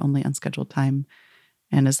looks like our only unscheduled time.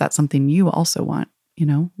 And is that something you also want?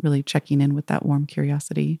 Really checking in with that warm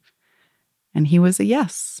curiosity. And he was a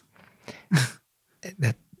yes.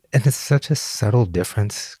 And it's such a subtle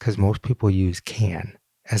difference because most people use can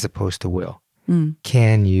as opposed to will.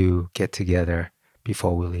 Can you get together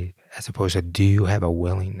before we leave? As opposed to, do you have a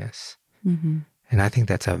willingness? Mm-hmm. And I think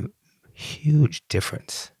that's a huge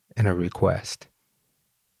difference in a request.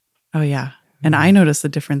 Oh, yeah. And I notice the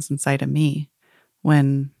difference inside of me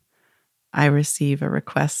when I receive a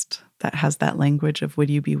request that has that language of, would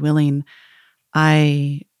you be willing?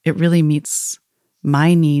 It really meets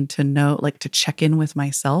my need to know, like to check in with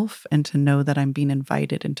myself and to know that I'm being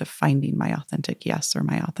invited into finding my authentic yes or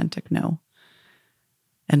my authentic no.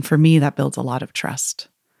 And for me, that builds a lot of trust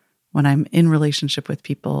when I'm in relationship with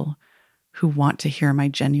people who want to hear my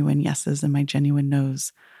genuine yeses and my genuine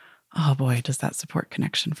nos. Oh boy, does that support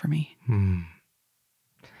connection for me.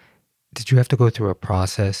 Did you have to go through a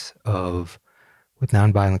process of, with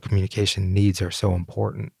nonviolent communication, needs are so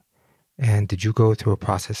important? And did you go through a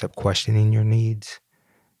process of questioning your needs?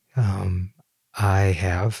 I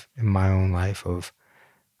have in my own life of,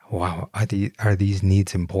 wow, are these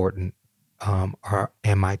needs important? Or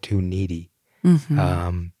am I too needy?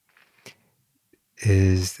 Mm-hmm.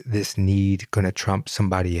 Is this need going to trump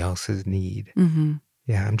somebody else's need? Mm-hmm.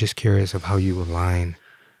 Yeah, I'm just curious of how you align.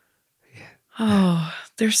 Oh,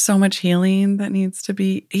 there's so much healing that needs to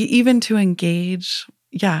be, even to engage.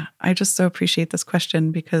 Yeah, I just so appreciate this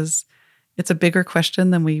question because it's a bigger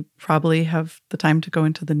question than we probably have the time to go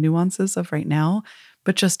into the nuances of right now.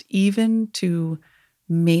 But just even to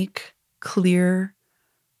make clear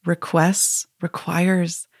requests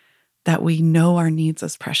requires that we know our needs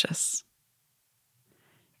as precious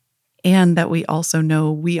and that we also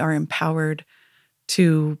know we are empowered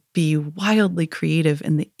to be wildly creative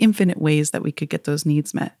in the infinite ways that we could get those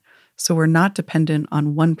needs met. So we're not dependent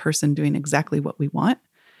on one person doing exactly what we want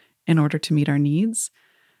in order to meet our needs,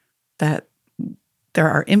 that there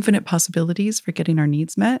are infinite possibilities for getting our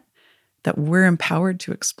needs met, that we're empowered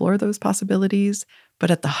to explore those possibilities.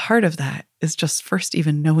 But at the heart of that is just first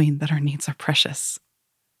even knowing that our needs are precious.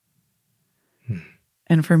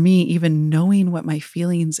 And for me, even knowing what my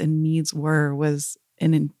feelings and needs were was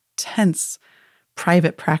an intense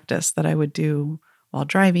private practice that I would do while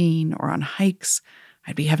driving or on hikes.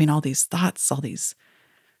 I'd be having all these thoughts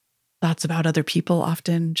about other people,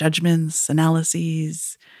 often judgments,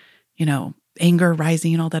 analyses, anger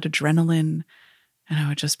rising, all that adrenaline. And I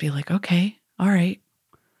would just be like, okay, all right,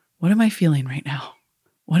 what am I feeling right now?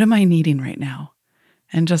 What am I needing right now?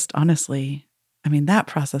 And just honestly, that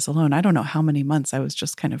process alone, I don't know how many months I was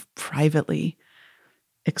just kind of privately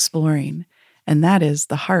exploring. And that is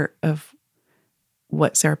the heart of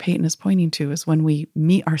what Sarah Payton is pointing to, is when we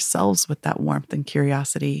meet ourselves with that warmth and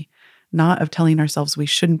curiosity, not of telling ourselves we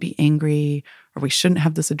shouldn't be angry or we shouldn't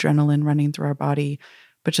have this adrenaline running through our body,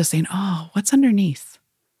 but just saying, oh, what's underneath?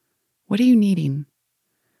 What are you needing?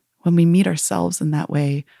 When we meet ourselves in that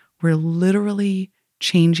way, we're literally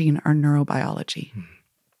changing our neurobiology.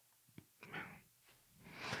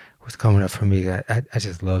 What's coming up for me, I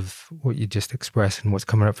just love what you just expressed. And what's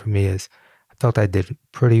coming up for me is I felt I did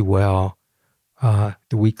pretty well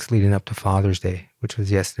the weeks leading up to Father's Day, which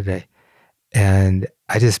was yesterday. And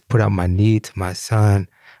I just put out my need to my son.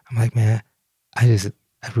 I'm like, man, I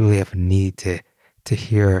really have a need to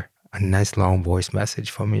hear a nice long voice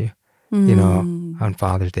message from you. On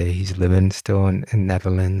Father's Day. He's living still in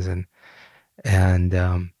Netherlands, and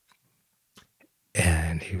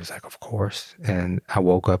he was like, of course. And I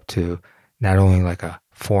woke up to not only like a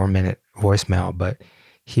 4-minute voicemail, but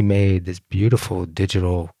he made this beautiful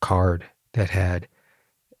digital card that had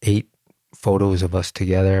 8 photos of us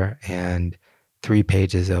together and 3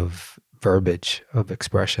 pages of verbiage of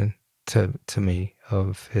expression to me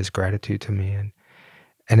of his gratitude to me.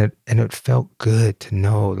 And it felt good to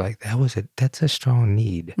know like that's a strong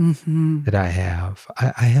need that I have.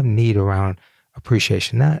 I have need around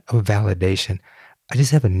appreciation, not of validation. I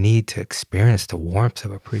just have a need to experience the warmth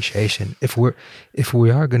of appreciation. If we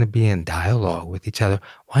are going to be in dialogue with each other,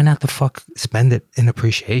 why not the fuck spend it in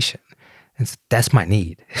appreciation? And that's my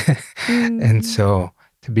need. And so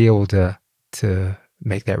to be able to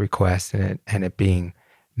make that request and it being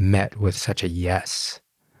met with such a yes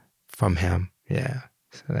from him, yeah.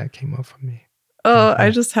 So that came up for me. Oh, I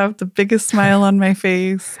just have the biggest smile on my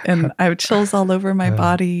face and I have chills all over my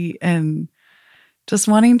body, and just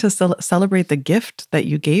wanting to celebrate the gift that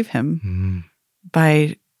you gave him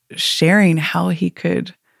by sharing how he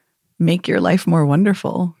could make your life more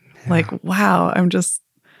wonderful. Yeah. Like, wow, I'm just...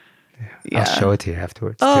 Yeah. I'll show it to you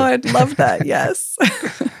afterwards. Oh, too. I'd love that. Yes.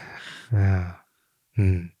 Yeah.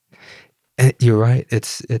 And you're right.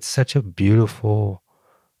 It's such a beautiful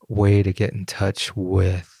way to get in touch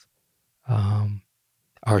with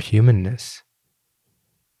our humanness.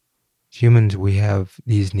 Humans, we have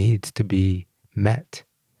these needs to be met,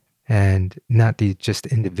 and not these just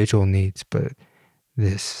individual needs, but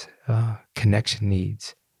this connection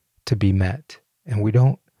needs to be met. And we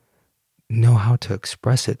don't know how to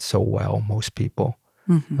express it so well, most people.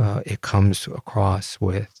 It comes across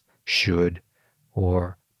with should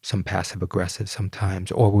or some passive aggressive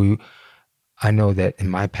sometimes, or I know that in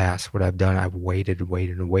my past, what I've done, I've waited.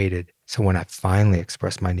 So when I finally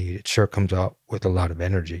express my need, it sure comes out with a lot of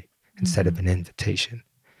energy instead of an invitation.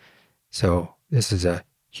 So this is a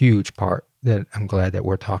huge part that I'm glad that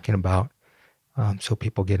we're talking about, so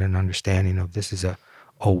people get an understanding of this is a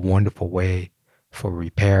wonderful way for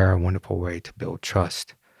repair, a wonderful way to build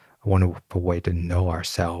trust, a wonderful way to know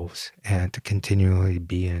ourselves and to continually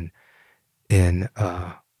be in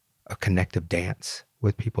a connective dance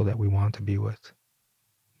with people that we want to be with.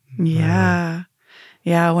 Yeah.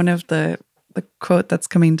 Yeah. One of the quote that's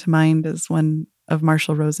coming to mind is one of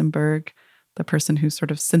Marshall Rosenberg, the person who sort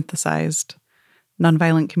of synthesized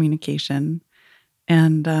nonviolent communication.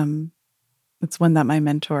 And it's one that my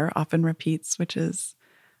mentor often repeats, which is,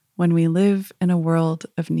 when we live in a world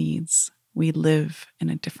of needs, we live in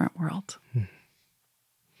a different world.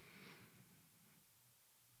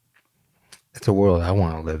 it's a world I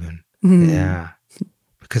want to live in. Mm. Yeah.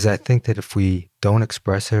 Because I think that if we don't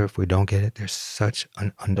express it, if we don't get it, there's such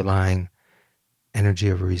an underlying energy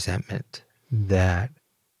of resentment that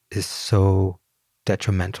is so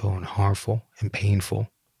detrimental and harmful and painful.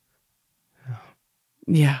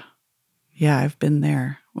 Yeah. Yeah, I've been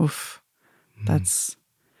there. Oof. That's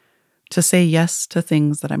to say yes to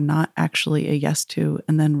things that I'm not actually a yes to,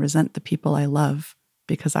 and then resent the people I love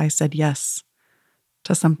because I said yes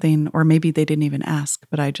to something, or maybe they didn't even ask,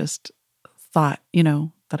 but I just thought,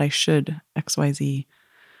 that I should XYZ.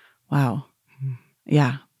 Wow.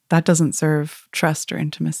 Yeah. That doesn't serve trust or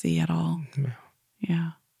intimacy at all. Yeah.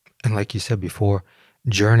 Yeah. And like you said before,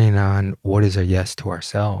 journeying on what is a yes to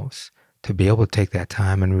ourselves, to be able to take that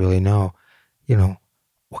time and really know,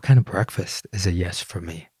 what kind of breakfast is a yes for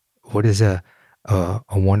me? What is a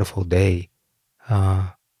wonderful day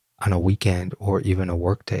on a weekend or even a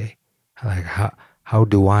work day? Like how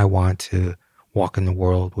do I want to walk in the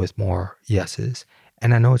world with more yeses?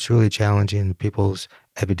 And I know it's really challenging in people's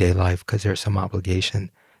everyday life because there's some obligation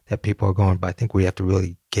that people are going, but I think we have to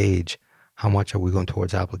really gauge how much are we going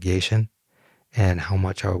towards obligation and how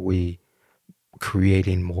much are we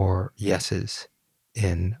creating more yeses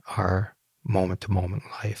in our moment to moment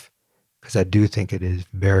life. Because I do think it is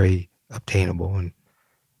very obtainable,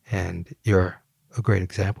 and you're a great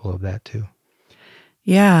example of that too.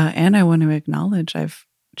 Yeah. And I want to acknowledge I've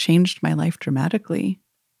changed my life dramatically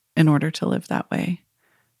in order to live that way.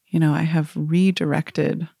 I have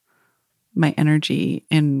redirected my energy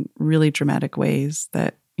in really dramatic ways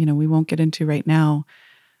that, we won't get into right now,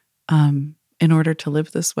 in order to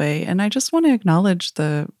live this way. And I just want to acknowledge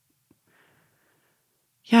we're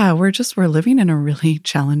living in a really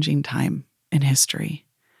challenging time in history.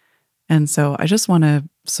 And so I just want to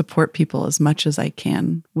support people as much as I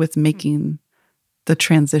can with making the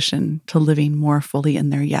transition to living more fully in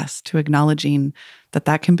their yes, to acknowledging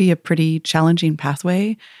that can be a pretty challenging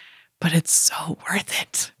pathway, but it's so worth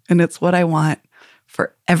it. And it's what I want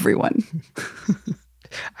for everyone.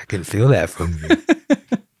 I can feel that from you.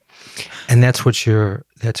 And that's what you're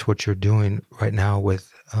doing right now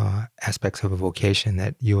with aspects of a vocation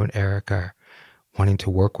that you and Eric are wanting to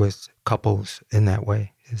work with couples in that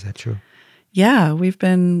way. Is that true? Yeah, we've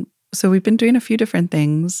been doing a few different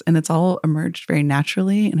things, and it's all emerged very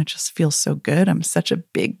naturally, and it just feels so good. I'm such a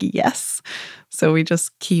big yes. So we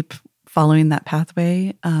just keep following that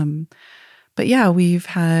pathway. But yeah, we've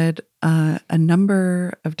had a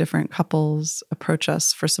number of different couples approach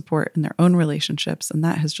us for support in their own relationships. And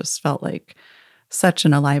that has just felt like such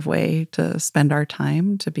an alive way to spend our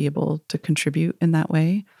time, to be able to contribute in that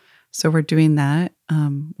way. So we're doing that.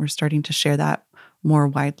 We're starting to share that more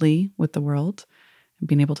widely with the world and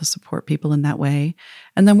being able to support people in that way.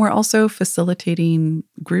 And then we're also facilitating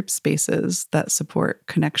group spaces that support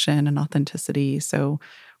connection and authenticity. So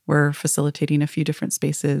we're facilitating a few different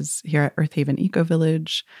spaces here at Earth Haven Eco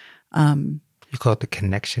Village. You call it the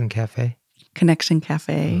Connection Cafe? Connection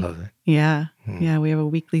Cafe. I love it. Yeah. Yeah. We have a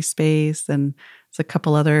weekly space, and there's a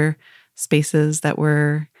couple other spaces that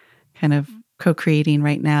we're kind of co-creating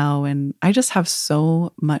right now. And I just have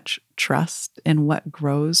so much trust in what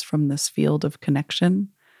grows from this field of connection.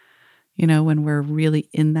 When we're really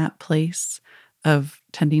in that place of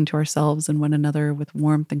tending to ourselves and one another with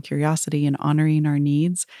warmth and curiosity and honoring our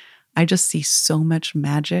needs, I just see so much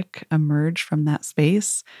magic emerge from that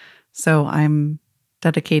space. So I'm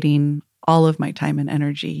dedicating all of my time and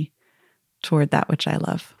energy toward that which I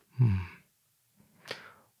love.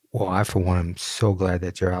 Well, I, for one, am so glad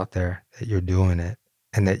that you're out there, that you're doing it,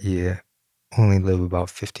 and that you only live about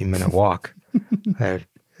 15-minute walk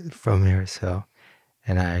from here. So,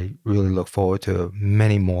 and I really look forward to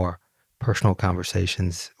many more personal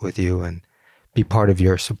conversations with you and be part of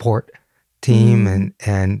your support team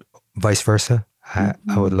and vice versa. I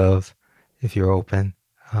would love if you're open.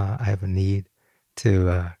 I have a need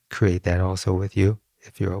to create that also with you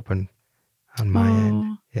if you're open on my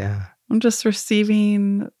end. Yeah. I'm just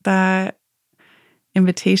receiving that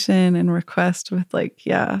invitation and request with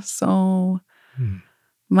so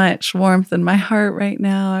much warmth in my heart right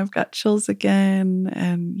now. I've got chills again.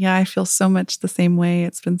 And yeah, I feel so much the same way.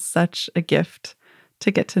 It's been such a gift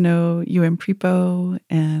to get to know you and Prepo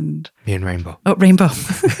and me and Rainbow. Oh, Rainbow.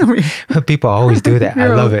 People always do that. I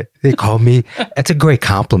love it. They call me, it's a great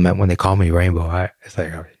compliment when they call me Rainbow. It's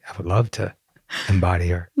like, I would love to embody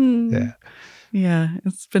her. Yeah. Yeah,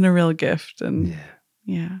 it's been a real gift. And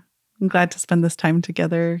yeah, I'm glad to spend this time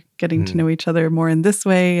together, getting to know each other more in this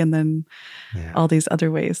way, and then all these other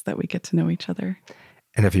ways that we get to know each other.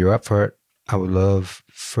 And if you're up for it, I would love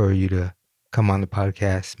for you to come on the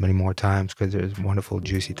podcast many more times because there's wonderful,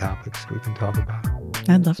 juicy topics we can talk about.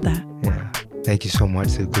 I'd love that. Yeah. Thank you so much,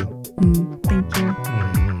 Suku. Thank you.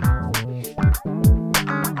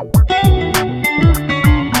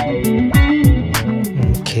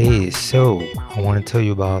 Okay, so I want to tell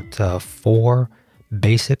you about 4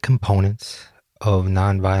 basic components of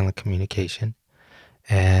nonviolent communication,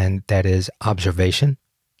 and that is observation,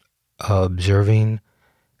 observing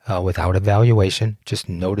without evaluation, just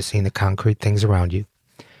noticing the concrete things around you.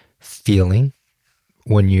 Feeling,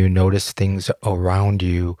 when you notice things around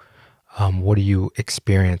you, what do you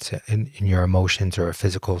experience in your emotions or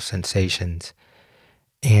physical sensations?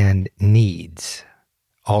 And needs.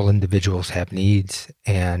 All individuals have needs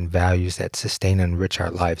and values that sustain and enrich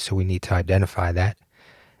our lives, so we need to identify that.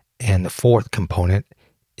 And the 4th component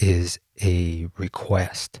is a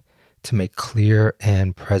request, to make clear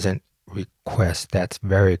and present requests. That's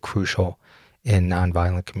very crucial in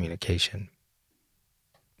nonviolent communication.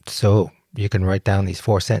 So you can write down these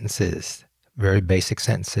 4 sentences, very basic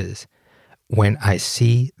sentences. When I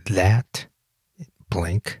see that,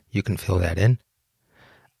 blank, you can fill that in.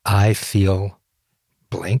 I feel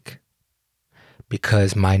blank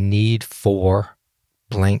because my need for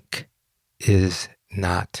blank is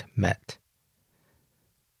not met.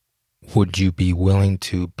 Would you be willing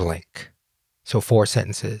to blank? So 4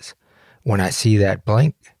 sentences. When I see that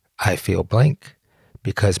blank, I feel blank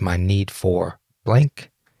because my need for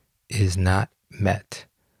blank is not met.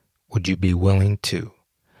 Would you be willing to?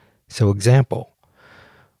 So example,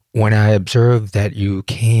 when I observe that you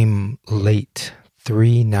came late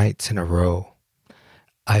 3 nights in a row,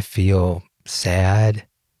 I feel sad,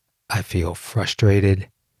 I feel frustrated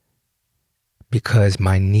because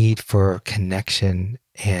my need for connection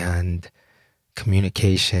and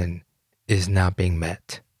communication is not being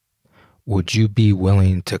met. Would you be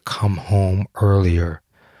willing to come home earlier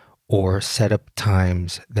or set up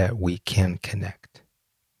times that we can connect?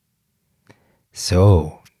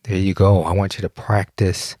 So there you go. I want you to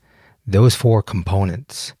practice those 4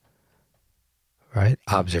 components, right?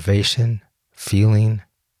 Observation, feeling,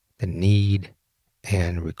 the need,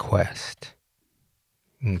 and request.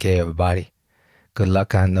 Okay, everybody. Good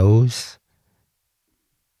luck on those.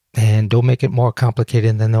 And don't make it more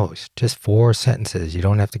complicated than those. Just 4 sentences. You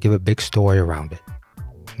don't have to give a big story around it.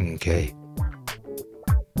 Okay.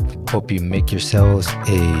 Hope you make yourselves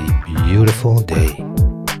a beautiful day.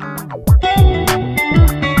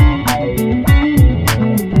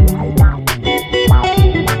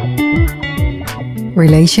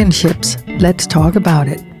 Relationships, Let's Talk About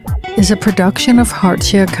It, is a production of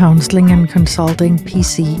Heartshare Counseling and Consulting,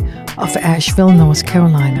 PC, of Asheville, North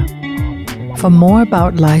Carolina. For more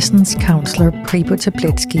about licensed counselor Pribo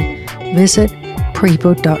Teplitsky, visit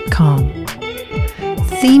pribo.com.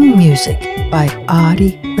 Theme music by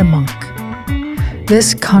Artie the Monk.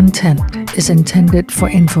 This content is intended for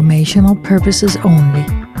informational purposes only,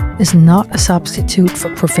 is not a substitute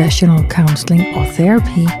for professional counseling or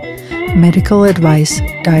therapy, medical advice,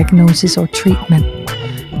 diagnosis, or treatment,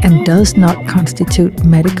 and does not constitute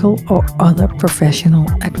medical or other professional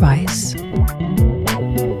advice.